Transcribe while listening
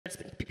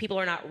people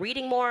are not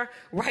reading more,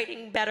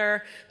 writing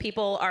better.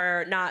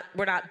 We're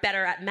not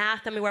better at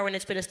math than we were when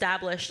it's been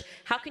established.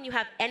 How can you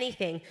have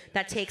anything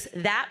that takes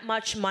that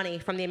much money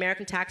from the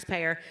American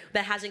taxpayer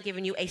that hasn't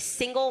given you a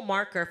single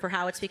marker for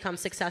how it's become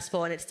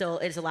successful and it still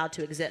is allowed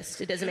to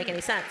exist? It doesn't make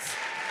any sense,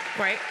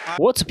 right?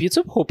 What's up,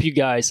 YouTube? Hope you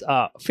guys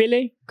are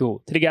feeling good.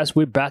 Today, guys,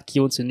 we're back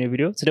here with a new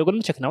video. Today, we're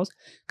going to be checking out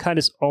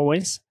Candace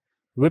Owens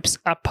rips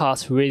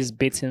apart race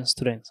baiting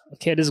students.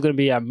 Okay, this is going to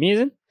be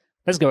amazing.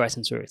 Let's go right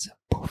into it.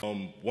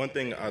 One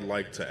thing I'd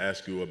like to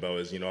ask you about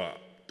is,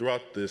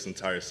 throughout this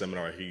entire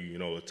seminar, I hear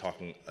you,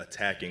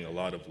 attacking a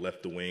lot of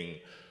left-wing,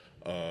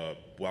 I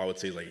would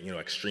say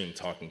extreme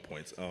talking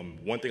points.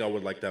 One thing I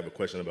would like to have a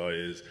question about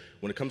is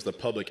when it comes to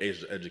public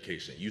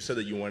education. You said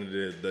that you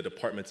wanted the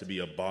department to be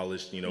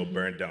abolished,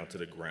 burned down to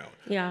the ground.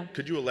 Yeah.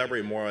 Could you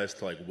elaborate more as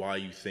to why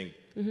you think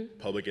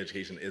public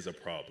education is a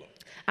problem?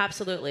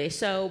 Absolutely.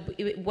 So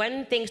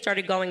when things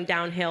started going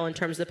downhill in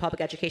terms of the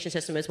public education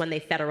system is when they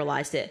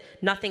federalized it.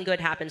 Nothing good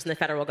happens in the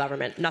federal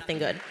government. Nothing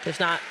good.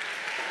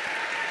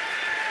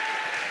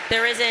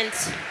 There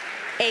isn't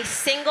a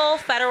single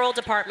federal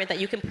department that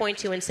you can point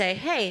to and say,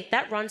 hey,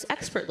 that runs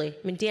expertly.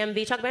 I mean,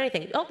 DMV, talk about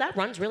anything. Oh, that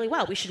runs really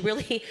well. We should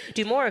really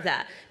do more of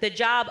that. The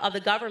job of the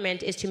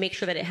government is to make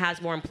sure that it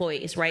has more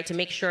employees, right? To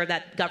make sure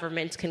that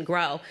government can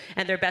grow.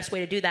 And their best way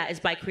to do that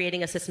is by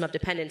creating a system of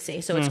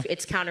dependency. So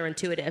it's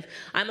counterintuitive.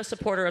 I'm a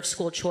supporter of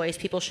school choice.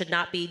 People should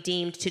not be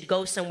deemed to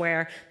go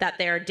somewhere that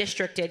they're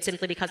districted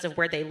simply because of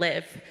where they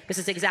live. This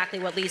is exactly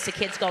what leads to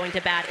kids going to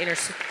bad inner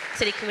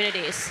city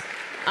communities.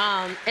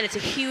 And it's a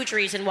huge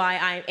reason why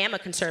I am a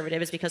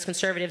conservative is because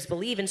conservatives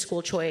believe in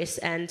school choice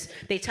and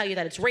they tell you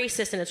that it's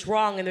racist and it's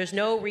wrong and there's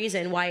no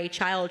reason why a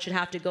child should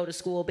have to go to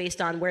school based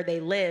on where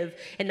they live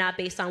and not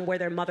based on where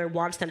their mother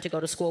wants them to go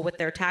to school with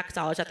their tax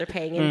dollars that they're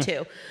paying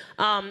into.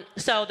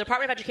 So the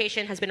Department of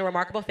Education has been a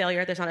remarkable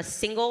failure. There's not a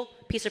single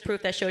piece of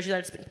proof that shows you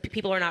that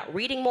people are not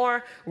reading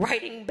more,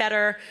 writing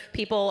better.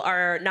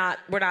 We're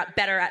not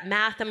better at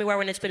math than we were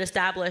when it's been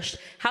established.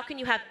 How can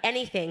you have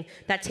anything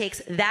that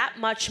takes that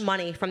much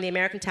money from the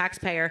American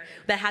taxpayer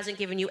that hasn't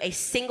given you a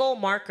single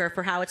marker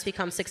for how it's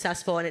become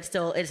successful and it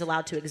still is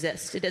allowed to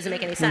exist? It doesn't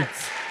make any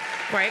sense,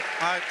 right?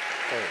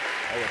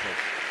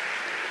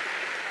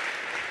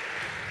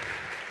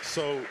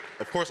 So,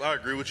 of course, I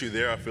agree with you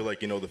there. I feel like,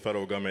 the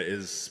federal government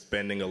is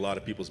spending a lot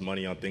of people's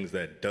money on things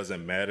that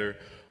doesn't matter.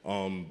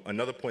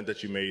 Another point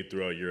that you made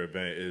throughout your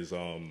event is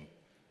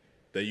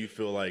that you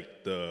feel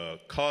like the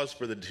cause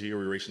for the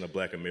deterioration of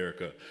Black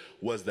America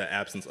was the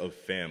absence of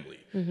family.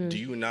 Do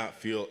you not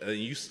feel, and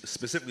you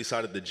specifically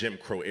cited the Jim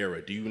Crow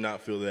era, do you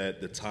not feel that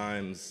the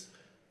times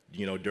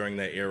during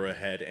that era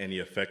had any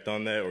effect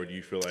on that, or do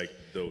you feel like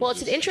those? Well,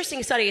 it's an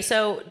interesting study.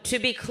 So to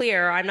be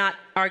clear, I'm not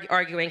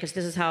arguing because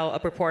this is how a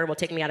reporter will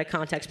take me out of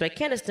context, but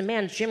Candace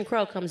demands Jim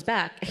Crow comes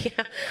back.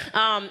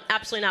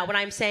 Absolutely not. What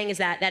I'm saying is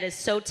that is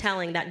so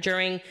telling that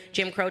during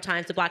Jim Crow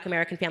times, the Black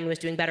American family was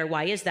doing better.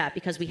 Why is that?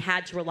 Because we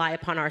had to rely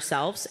upon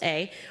ourselves,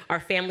 our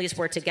families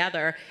were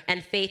together,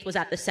 and faith was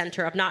at the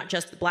center of not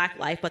just the Black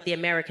life, but the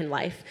American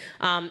life.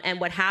 And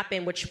what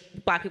happened, which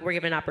Black people were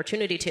given an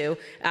opportunity to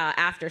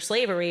after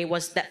slavery,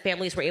 was that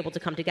families were able to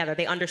come together.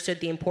 They understood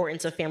the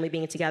importance of family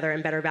being together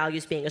and better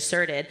values being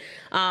asserted.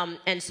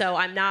 And so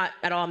I'm not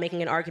at all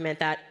making an argument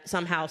that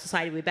somehow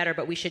society would be better,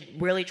 but we should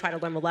really try to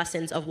learn the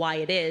lessons of why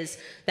it is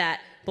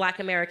that Black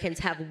Americans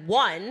have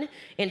won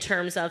in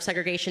terms of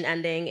segregation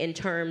ending, in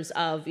terms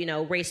of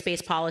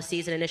race-based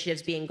policies and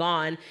initiatives being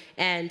gone,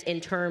 and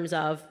in terms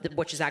of,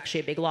 which is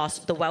actually a big loss,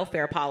 the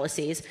welfare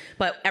policies.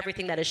 But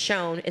everything that is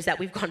shown is that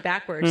we've gone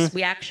backwards.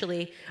 We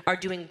actually are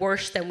doing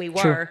worse than we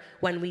were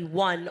when we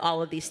won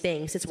all of these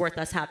things. It's worth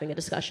us having a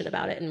discussion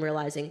about it and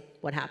realizing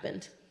what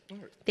happened.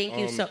 Thank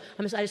you.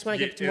 I just want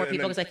to give it to more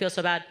people because I feel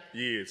so bad.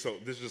 Yeah, so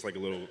this is just a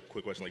little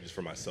quick question, just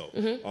for myself.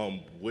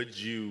 Would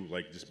you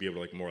just be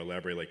able to more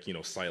elaborate,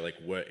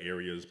 cite what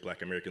areas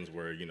Black Americans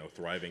were,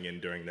 thriving in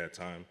during that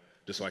time?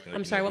 Just so I can.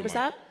 I'm sorry, what was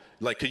that?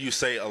 Could you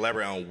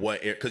elaborate on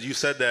what? Because you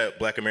said that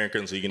Black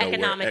Americans,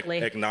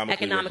 economically,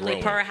 were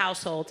per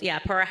household,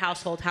 per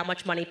household, how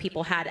much money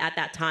people had at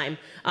that time.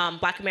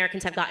 Black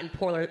Americans have gotten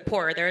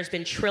poorer. There has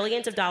been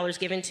trillions of dollars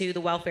given to the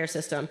welfare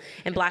system,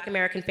 and Black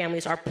American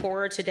families are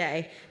poorer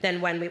today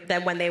than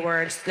when they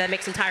were. That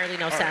makes entirely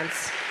no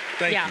sense.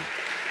 Thank you.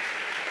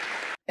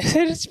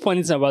 It's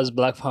funny about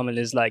Black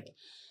families,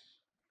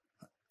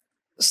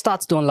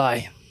 stats don't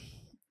lie.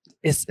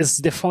 It's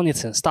the funny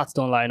thing. Stats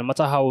don't lie. No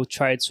matter how we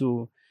try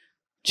to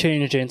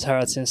change the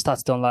entire thing,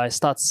 stats don't lie.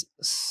 Stats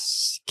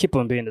keep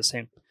on being the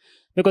same.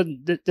 Because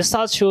the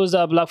stats shows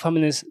that Black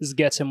families is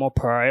getting more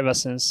poor ever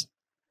since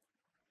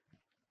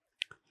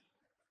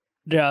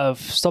they have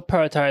stopped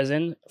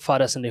prioritizing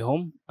fathers in the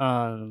home.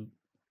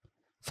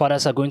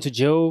 Fathers are going to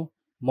jail.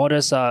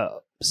 Mothers are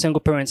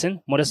single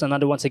parenting. Mothers are not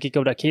the ones taking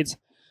care of their kids.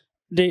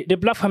 The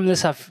Black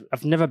families have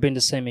never been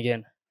the same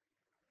again.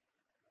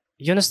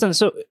 You understand?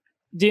 So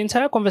the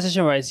entire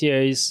conversation right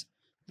here is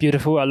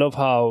beautiful. I love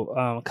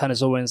how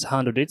Candace Owens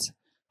handled it.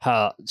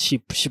 She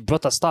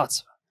brought a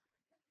start.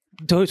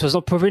 though it was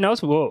not proven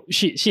out, well,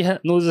 she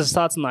knows the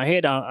stats in her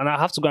head, and I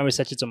have to go and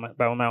research it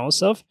by my own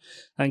self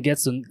and get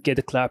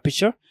the clear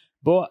picture.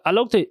 But I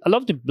love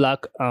the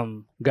black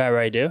guy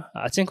right there.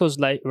 I think it was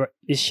like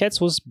his shirt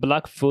was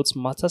Black Votes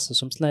Matters or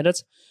something like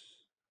that.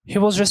 He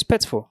was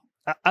respectful.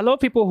 I love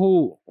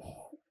people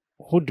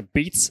who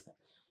debate,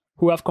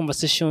 who have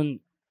conversation,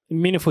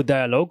 meaningful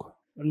dialogue,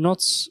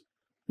 not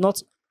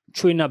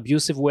throwing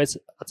abusive words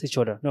at each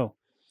other. No.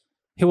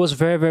 He was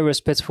very, very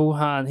respectful,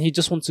 and he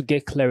just wants to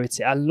get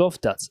clarity. I love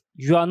that.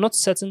 You are not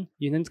certain,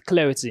 you need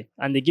clarity.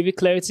 And they give you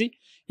clarity.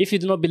 If you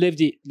do not believe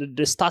the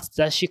stats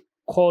that she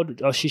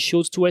called or she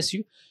showed towards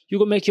you, you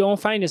go make your own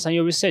findings and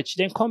your research.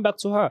 Then come back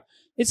to her.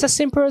 It's as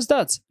simple as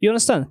that. You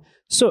understand?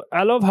 So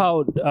I love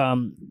how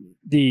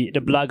the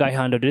black guy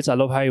handled it. I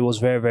love how he was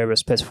very, very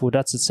respectful.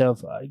 That's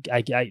itself.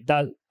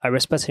 I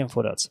respect him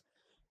for that.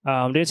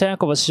 The entire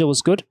conversation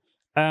was good.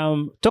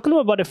 Talking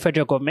about the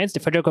federal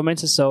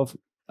government itself,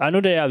 I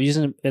know they are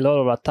using a lot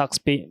of our tax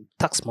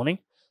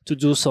money to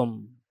do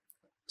some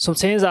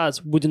things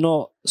that we do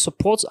not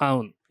support.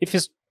 And if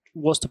it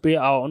was to pay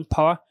our own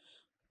power,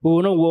 we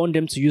would not want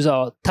them to use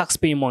our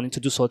tax-paying money to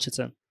do such a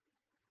thing.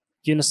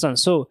 You understand?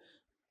 So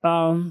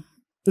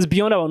it's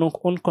beyond our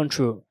own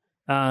control.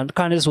 And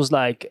Candace was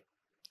like,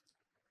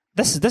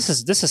 "This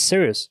is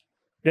serious.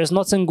 There's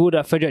nothing good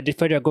that the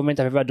federal government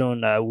have ever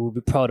done. We'll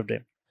be proud of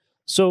them."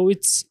 So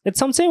it's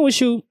something we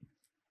should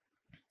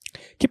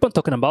keep on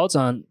talking about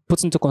and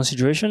put into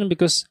consideration,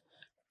 because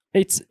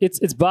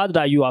it's bad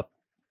that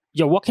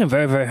you're working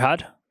very, very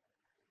hard.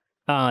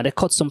 They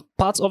cut some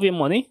parts of your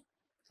money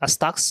as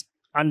tax,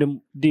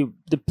 and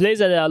the place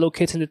that they are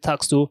allocating the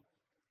tax to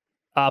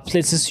are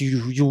places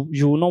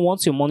you will not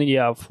want your money. You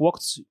have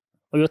worked,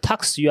 or your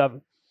tax you have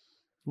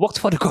worked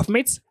for the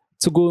government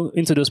to go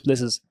into those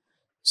places.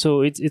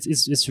 So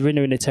it's really,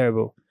 really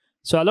terrible.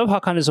 So I love how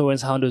Candace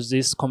Owens handles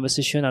this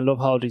conversation. I love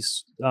how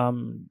this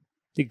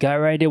the guy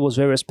right there was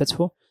very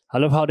respectful. I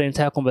love how the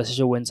entire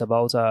conversation went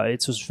about.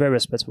 It was very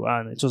respectful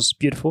and it was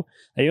beautiful.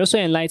 And it also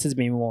enlightened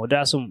me more. There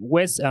are some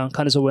words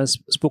Candace Owens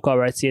spoke out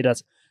right here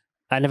that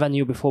I never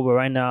knew before, but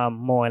right now I'm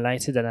more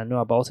enlightened and I know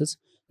about it.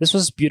 This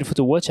was beautiful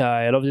to watch.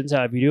 I love the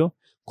entire video.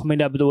 Comment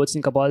down below what you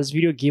think about this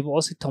video. Give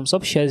us a thumbs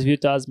up. Share this video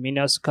to as many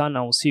as you can.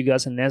 I will see you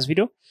guys in the next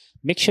video.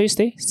 Make sure you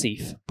stay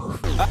safe.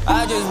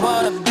 I just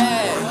want a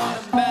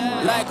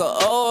bag, like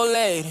an old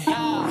lady.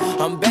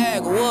 I'm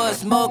backwoods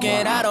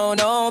smoking, I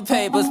don't own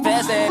papers,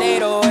 pass that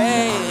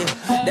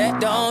 808. That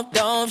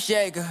don't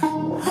shake her.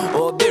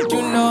 Oh, bitch,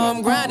 you know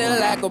I'm grinding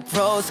like a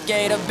pro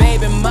skater.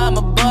 Baby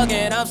mama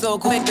bugging, I'm so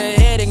quick to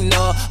hit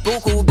ignore.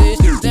 Buku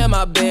bitch in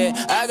my bed,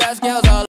 I got scales all